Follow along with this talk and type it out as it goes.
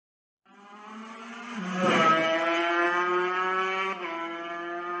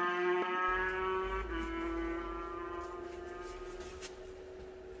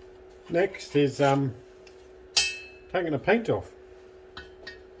Next is taking the paint off.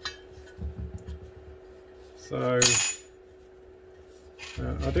 So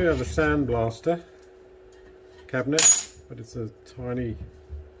I do have a sandblaster cabinet, but it's a tiny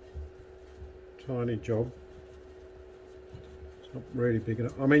job. It's not really big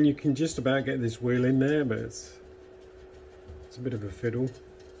enough. I mean, you can just about get this wheel in there, but it's a bit of a fiddle.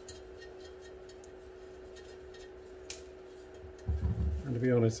 And to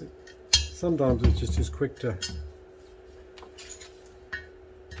be honest, sometimes it's just as quick to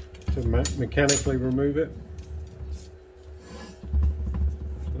mechanically remove it.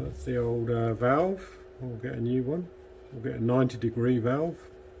 So that's the old valve. We'll get a new one. We'll get a 90-degree valve.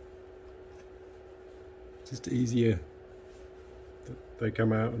 Just easier. They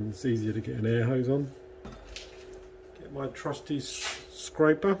come out and it's easier to get an air hose on. Get my trusty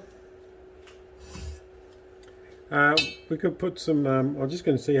scraper. We could put some, I'm just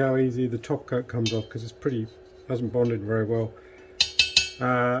going to see how easy the top coat comes off, because it's hasn't bonded very well.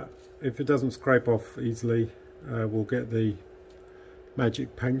 If it doesn't scrape off easily, we'll get the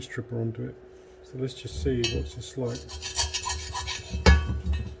magic paint stripper onto it. So let's just see what's this like.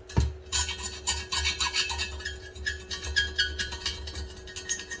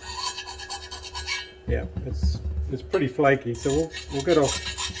 Yeah, it's pretty flaky, so we'll get off.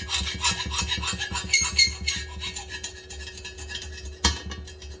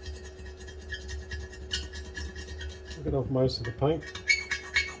 Get off most of the paint,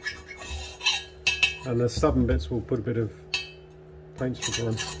 and the stubborn bits we'll put a bit of paint stripper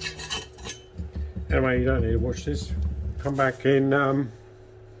on. Anyway, you don't need to watch this. Come back in an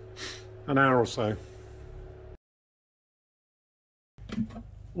hour or so.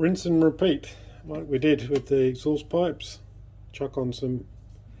 Rinse and repeat, like we did with the exhaust pipes. Chuck on some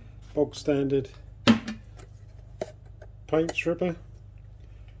bog standard paint stripper,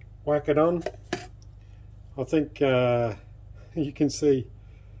 whack it on. I think you can see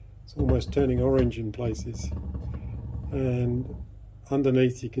it's almost turning orange in places, and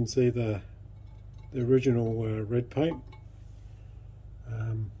underneath you can see the original red paint.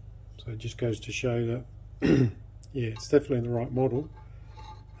 So it just goes to show that yeah, it's definitely the right model.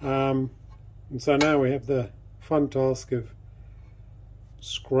 And so now we have the fun task of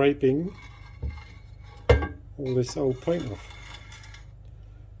scraping all this old paint off.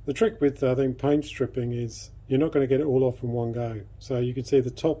 The trick with, I think, paint stripping is you're not going to get it all off in one go. So you can see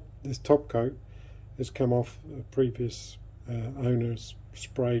this top coat has come off. A previous owner's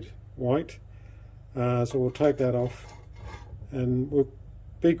sprayed white. So we'll take that off, and we'll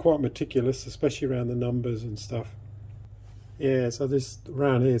be quite meticulous, especially around the numbers and stuff. Yeah, so this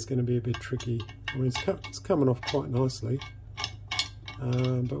around here is going to be a bit tricky. I mean, it's coming off quite nicely,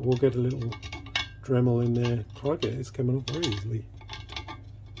 but we'll get a little Dremel in there. Crikey, it's coming off very easily.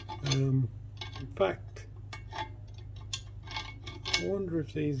 In fact, I wonder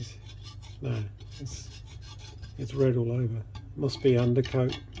if these, no, it's red all over. It must be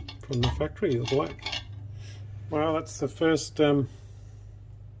undercoat from the factory, the black. Well, that's the first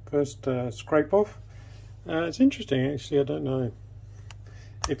scrape off. It's interesting, actually. I don't know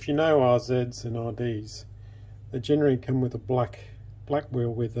if you know RZs and RDs. They generally come with a black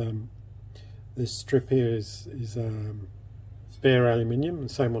wheel with this strip here is bare aluminium, and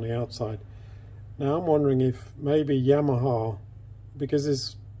same on the outside. Now I'm wondering if maybe Yamaha,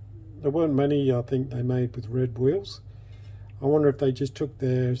 because there weren't many I think they made with red wheels. I wonder if they just took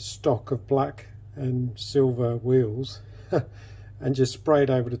their stock of black and silver wheels and just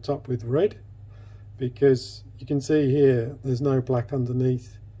sprayed over the top with red, because you can see here there's no black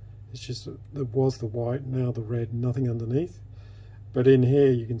underneath. It's just, there was the white, now the red, nothing underneath. But in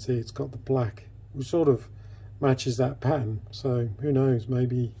here you can see it's got the black, which sort of matches that pattern. So who knows,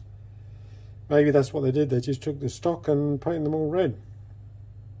 maybe that's what they did. They just took the stock and painted them all red.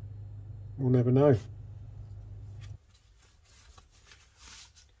 We'll never know.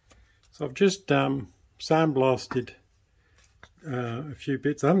 So I've just sandblasted a few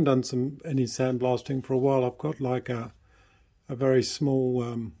bits. I haven't done any sandblasting for a while. I've got like a very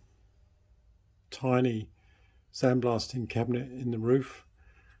small tiny sandblasting cabinet in the roof.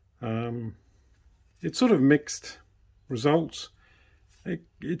 It's sort of mixed results.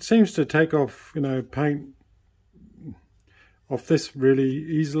 It seems to take off, you know, paint off this really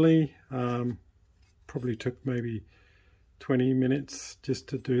easily. Probably took maybe 20 minutes just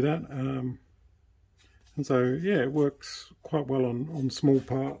to do that. And so yeah, it works quite well on small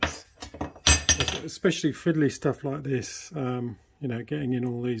parts, especially fiddly stuff like this. You know, getting in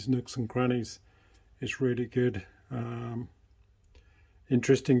all these nooks and crannies is really good.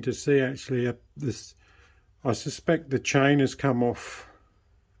 Interesting to see actually. I suspect the chain has come off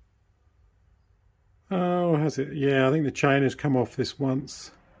Oh, has it? Yeah, I think the chain has come off this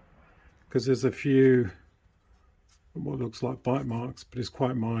once, because there's a few what looks like bite marks, but it's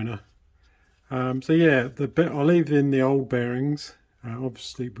quite minor. So yeah, I'll leave in the old bearings.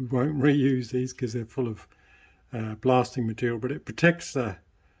 Obviously we won't reuse these because they're full of blasting material, but it protects the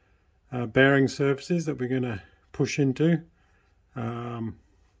bearing surfaces that we're going to push into.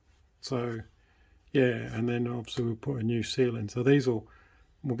 So yeah, and then obviously we'll put a new seal in. So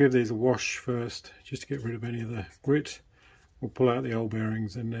we'll give these a wash first, just to get rid of any of the grit. We'll pull out the old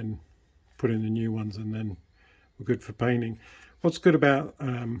bearings and then put in the new ones, and then we're good for painting. What's good about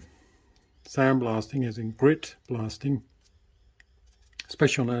sandblasting, as in grit blasting,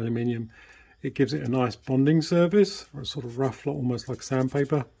 especially on aluminium, it gives it a nice bonding surface, or a sort of rough, almost like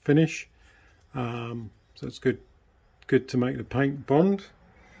sandpaper finish. So it's good to make the paint bond.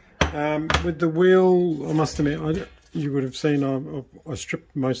 With the wheel, I must admit, you would have seen I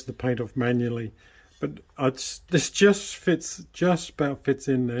stripped most of the paint off manually, but this just about fits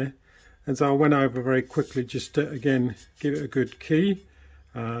in there, and so I went over very quickly just to again give it a good key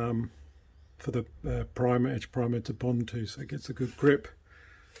for the Etch Primer to bond to, so it gets a good grip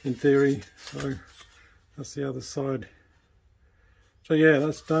in theory. So that's the other side. So yeah,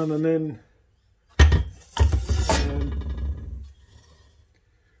 that's done, and then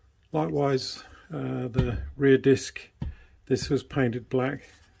likewise the rear disc, this was painted black.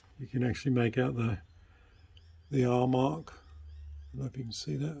 You can actually make out the R mark. I don't know if you can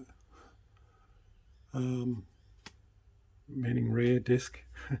see that, meaning rear disc.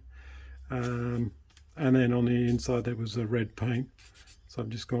 And then on the inside there was a red paint, so I've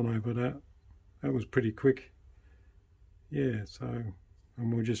just gone over that. That was pretty quick. Yeah, so,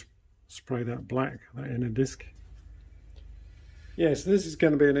 and we'll just spray that black, that inner disc. Yeah, so this is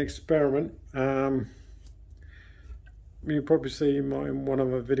going to be an experiment. You'll probably see in one of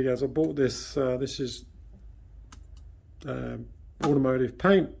my videos, I bought this. This is automotive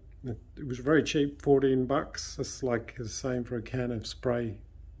paint. It was very cheap, 14 bucks. That's like the same for a can of spray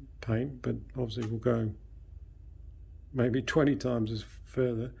paint, but obviously we'll go maybe 20 times as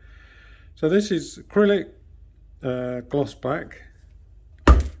further. So this is acrylic gloss black.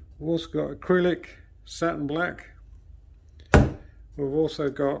 We've also got acrylic satin black. We've also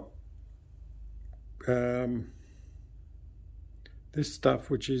got this stuff,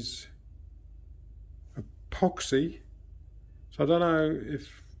 which is epoxy. So I don't know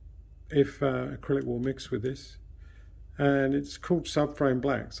if acrylic will mix with this, and it's called subframe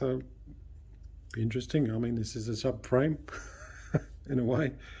black. So be interesting. I mean, this is a subframe in a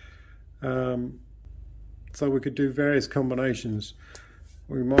way. So we could do various combinations.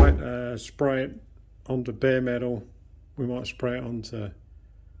 We might spray it onto bare metal. We might spray it onto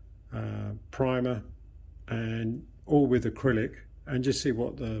primer, and all with acrylic, and just see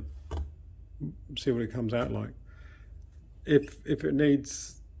what it comes out like. If it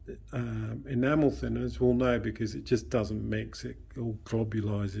needs enamel thinners, we'll know, because it just doesn't mix. It all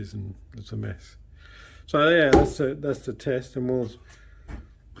globulizes and it's a mess. So yeah, that's the test, and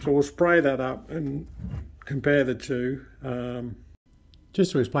we'll spray that up and compare the two.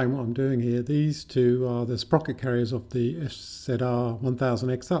 Just to explain what I'm doing here, these two are the sprocket carriers of the SZR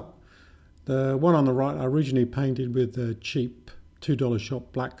 1000X Up. The one on the right I originally painted with a cheap $2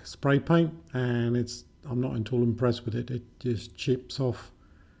 shop black spray paint, and I'm not at all impressed with it. It just chips off.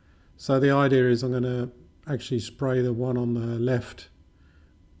 So the idea is I'm going to actually spray the one on the left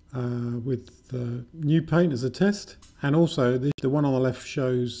with the new paint as a test, and also the one on the left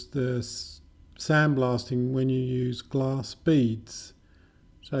shows the sandblasting when you use glass beads.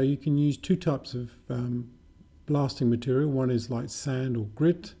 So you can use two types of blasting material. One is like sand or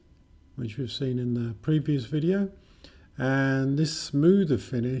grit, which we've seen in the previous video, and this smoother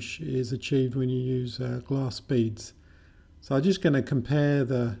finish is achieved when you use glass beads. So I'm just going to compare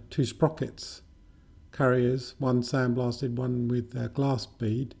the two sprockets carriers, one sandblasted, one with glass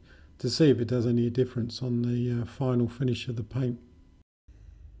bead, to see if it does any difference on the final finish of the paint.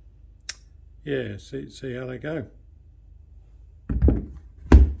 Yeah, see how they go.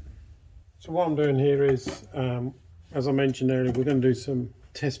 So what I'm doing here is, as I mentioned earlier, we're going to do some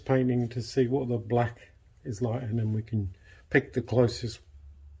test painting to see what the black is like, and then we can pick the closest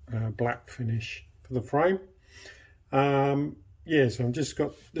black finish for the frame. Yeah, so I've just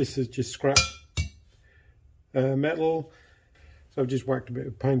got, this is just scrap metal. So I've just whacked a bit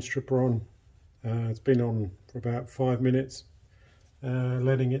of paint stripper on. It's been on for about 5 minutes,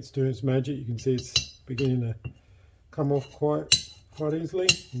 letting it do its magic. You can see it's beginning to come off quite easily.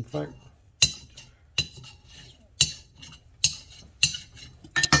 In fact,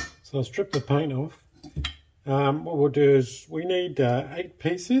 so I'll strip the paint off. What we'll do is we need 8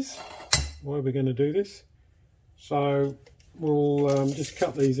 pieces. why we're going to do this. So we'll just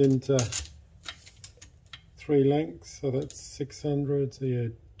cut these into 3 lengths, so that's 600, so yeah,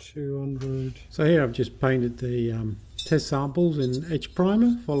 200. So here I've just painted the test samples in Etch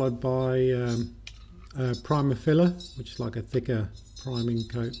Primer, followed by primer filler, which is like a thicker priming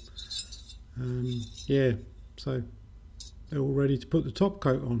coat. Yeah, so they're all ready to put the top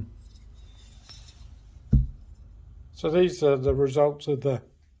coat on. So these are the results of the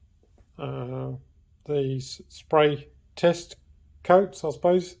spray test coats, I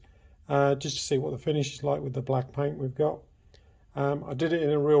suppose, just to see what the finish is like with the black paint we've got. I did it in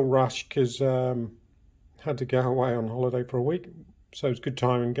a real rush because I had to go away on holiday for a week, so it's good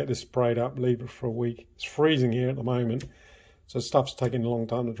timing. Get this sprayed up, leave it for a week. It's freezing here at the moment, so stuff's taking a long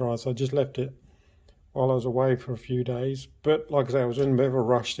time to dry, so I just left it while I was away for a few days. But like I say, I was in a bit of a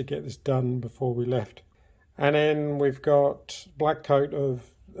rush to get this done before we left. And then we've got black coat of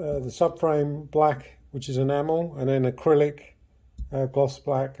the subframe black, which is enamel, and then acrylic, gloss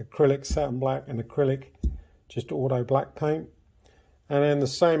black, acrylic satin black, and acrylic just auto black paint. And then the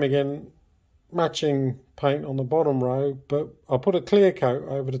same again, matching paint on the bottom row, but I'll put a clear coat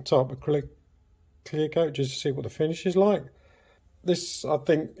over the top, acrylic clear coat, just to see what the finish is like. This, I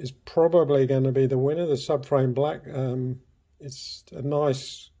think, is probably going to be the winner, the subframe black. It's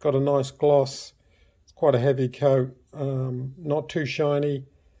got a nice gloss. It's quite a heavy coat, not too shiny,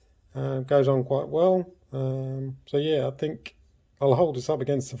 goes on quite well. So yeah, I think I'll hold this up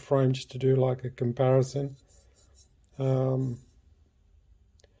against the frame just to do like a comparison.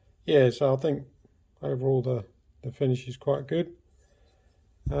 Yeah, so I think overall the finish is quite good.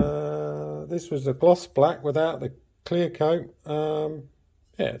 This was the gloss black without the clear coat. Yeah,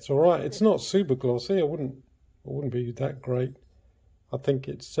 it's all right. It's not super glossy. It wouldn't be that great. I think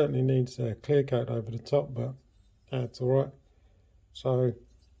it certainly needs a clear coat over the top, but it's all right. So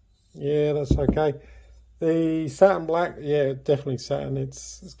yeah, that's okay. The satin black, yeah, definitely satin. It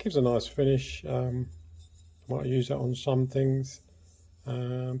gives a nice finish. Might use it on some things,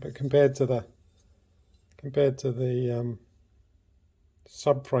 but compared to the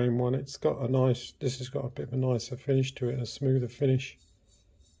subframe one, it's got a nice. This has got a bit of a nicer finish to it, a smoother finish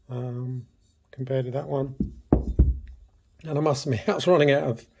compared to that one. And I must admit, I was running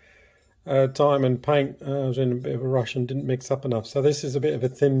out of time and paint. I was in a bit of a rush and didn't mix up enough. So this is a bit of a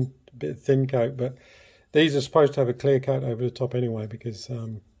thin coat, but these are supposed to have a clear coat over the top anyway, because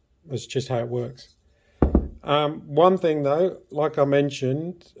that's just how it works. One thing though, like I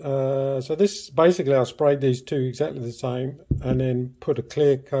mentioned, so this basically I sprayed these two exactly the same and then put a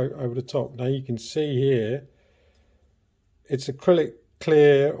clear coat over the top. Now you can see here, it's acrylic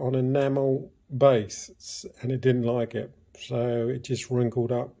clear on enamel base, and it didn't like it, so it just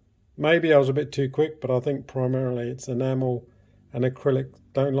wrinkled up. Maybe I was a bit too quick, but I think primarily it's enamel and acrylic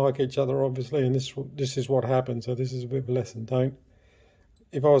don't like each other, obviously, and this is what happened. So this is a bit of a lesson. Don't.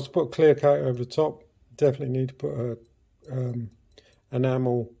 If I was to put a clear coat over the top, definitely need to put a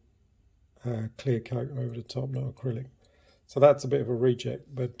enamel clear coat over the top, not acrylic. So that's a bit of a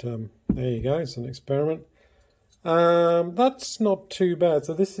reject, but there you go. It's an experiment. That's not too bad.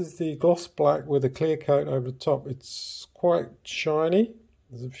 So this is the gloss black with a clear coat over the top. It's quite shiny.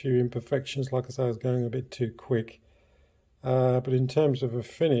 There's a few imperfections. Like I say, I was going a bit too quick. But in terms of a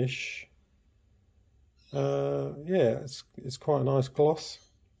finish, yeah, it's quite a nice gloss.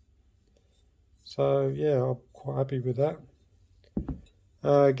 So yeah, I'm quite happy with that.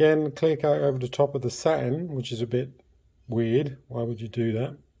 Again, clear coat over the top of the satin, which is a bit weird. Why would you do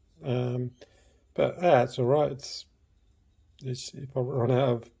that? But it's all right. It's if I run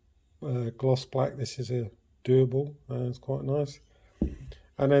out of gloss black, this is a doable. It's quite nice.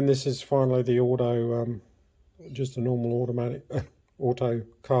 And then this is finally the auto, just a normal automatic auto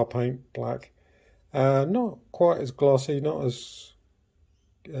car paint black. Not quite as glossy, not as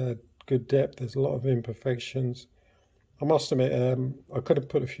good depth. There's a lot of imperfections. I must admit, I could have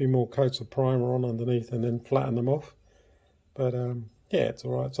put a few more coats of primer on underneath and then flatten them off. But yeah, it's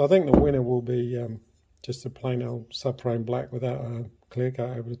all right. So I think the winner will be just a plain old subframe black without a clear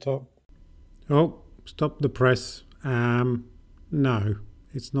coat over the top. Oh, stop the press. No,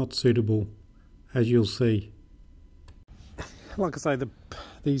 it's not suitable, as you'll see. Like I say,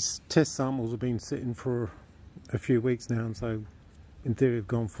 these test samples have been sitting for a few weeks now, and so in theory have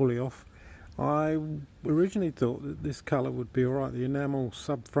gone fully off. I originally thought that this colour would be alright, the enamel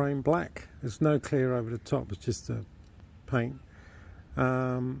subframe black. There's no clear over the top, it's just a paint.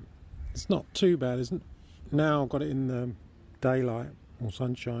 It's not too bad, isn't it? Now I've got it in the daylight or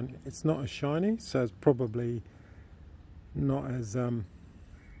sunshine. It's not as shiny, so it's probably not as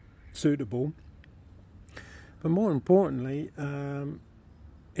suitable. But more importantly,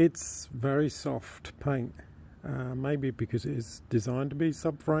 It's very soft paint, maybe because it is designed to be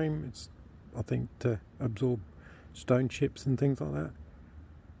subframe. It's, I think, to absorb stone chips and things like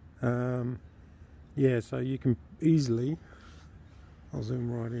that. Yeah, so you can easily, I'll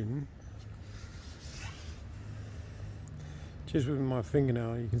zoom right in, just with my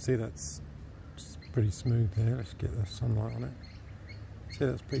fingernail you can see that's pretty smooth there. Let's get the sunlight on it. See,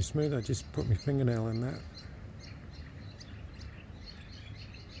 that's pretty smooth. I just put my fingernail in that,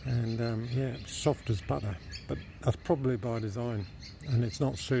 and yeah, it's soft as butter, but that's probably by design, and it's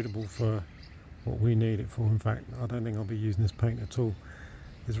not suitable for what we need it for. In fact, I don't think I'll be using this paint at all.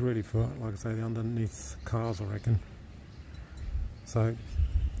 It's really for, like I say, the underneath cars, I reckon. So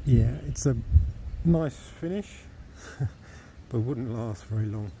yeah, it's a nice finish but wouldn't last very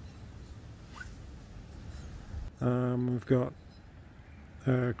long. We've got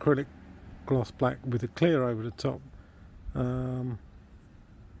acrylic gloss black with a clear over the top. I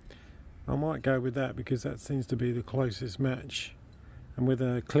might go with that because that seems to be the closest match, and with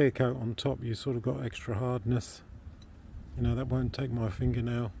a clear coat on top you sort of got extra hardness. You know, that won't take my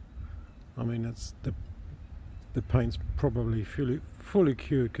fingernail. I mean, that's the paint's probably fully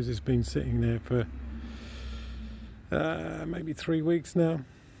cured because it's been sitting there for maybe 3 weeks now,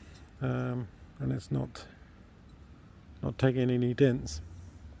 and it's not taking any dents.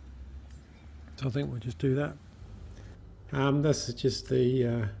 So I think we'll just do that. That's just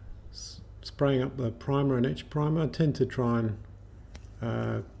the spraying up the primer and etch primer. I tend to try and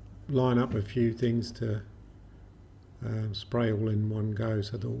line up a few things to spray all in one go,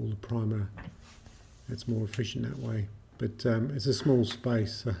 so that all the primer, it's more efficient that way. But it's a small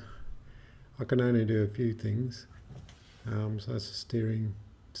space, so I can only do a few things. So that's the steering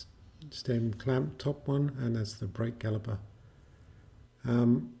stem clamp, top one, and that's the brake caliper.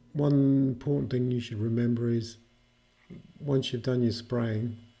 One important thing you should remember is, once you've done your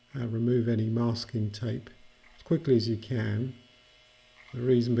spraying, remove any masking tape as quickly as you can. The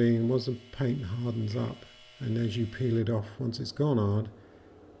reason being, once the paint hardens up, and as you peel it off, once it's gone hard,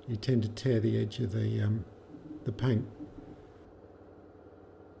 you tend to tear the edge of the paint.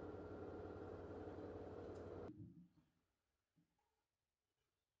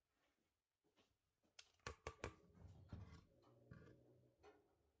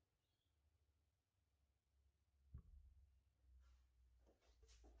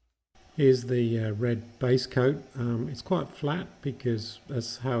 Here's the red base coat. It's quite flat because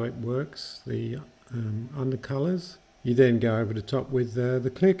that's how it works, the undercolours. You then go over the top with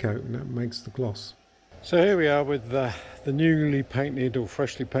the clear coat, and that makes the gloss. So here we are with the newly painted or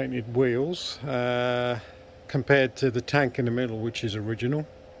freshly painted wheels compared to the tank in the middle, which is original.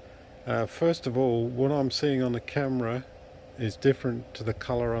 First of all, what I'm seeing on the camera is different to the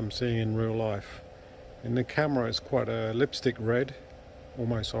colour I'm seeing in real life. In the camera it's quite a lipstick red,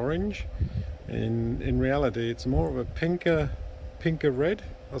 almost orange. In reality it's more of a pinker red,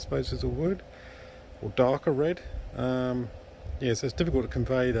 I suppose is a word, or darker red. Yeah, so it's difficult to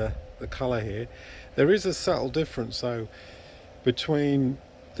convey the colour here. There is a subtle difference though between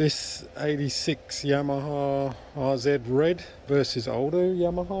this 86 Yamaha RZ red versus older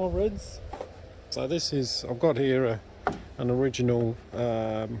Yamaha reds. So this is, I've got here an original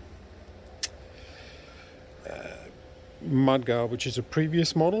mudguard, which is a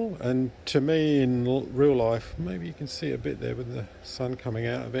previous model, and to me in real life, maybe you can see a bit there with the sun coming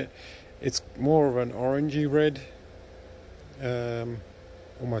out of it, it's more of an orangey red,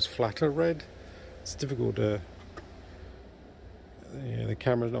 almost flatter red. It's difficult to, yeah, the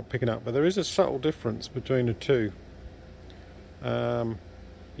camera's not picking up, but there is a subtle difference between the two.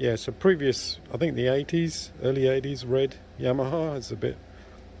 Yeah, so previous, I think the 80s, early 80s red Yamaha is a bit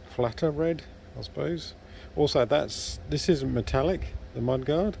flatter red, I suppose. Also, this isn't metallic, the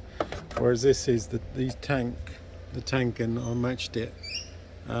mudguard, whereas this is the tank, and I matched it.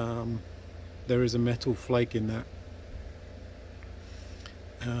 There is a metal flake in that.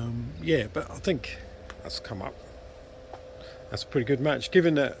 Yeah, but I think that's come up. That's a pretty good match,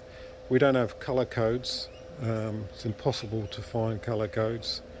 given that we don't have colour codes. It's impossible to find colour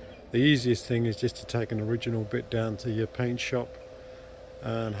codes. The easiest thing is just to take an original bit down to your paint shop,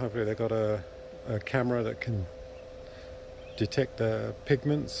 and hopefully they've got a camera that can detect the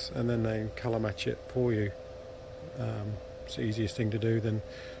pigments, and then they colour match it for you. It's the easiest thing to do than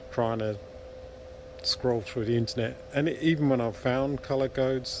trying to scroll through the internet. And even when I've found colour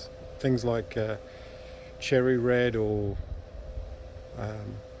codes, things like cherry red, or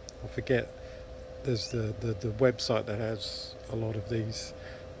I forget, there's the website that has a lot of these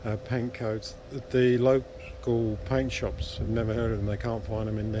paint codes. The local paint shops have never heard of them, they can't find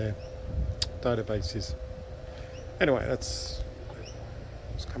them in their databases. Anyway, that's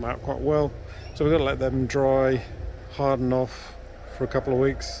It's come out quite well. So we've got to let them dry, harden off for a couple of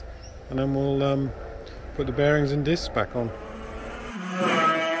weeks, and then we'll put the bearings and discs back on.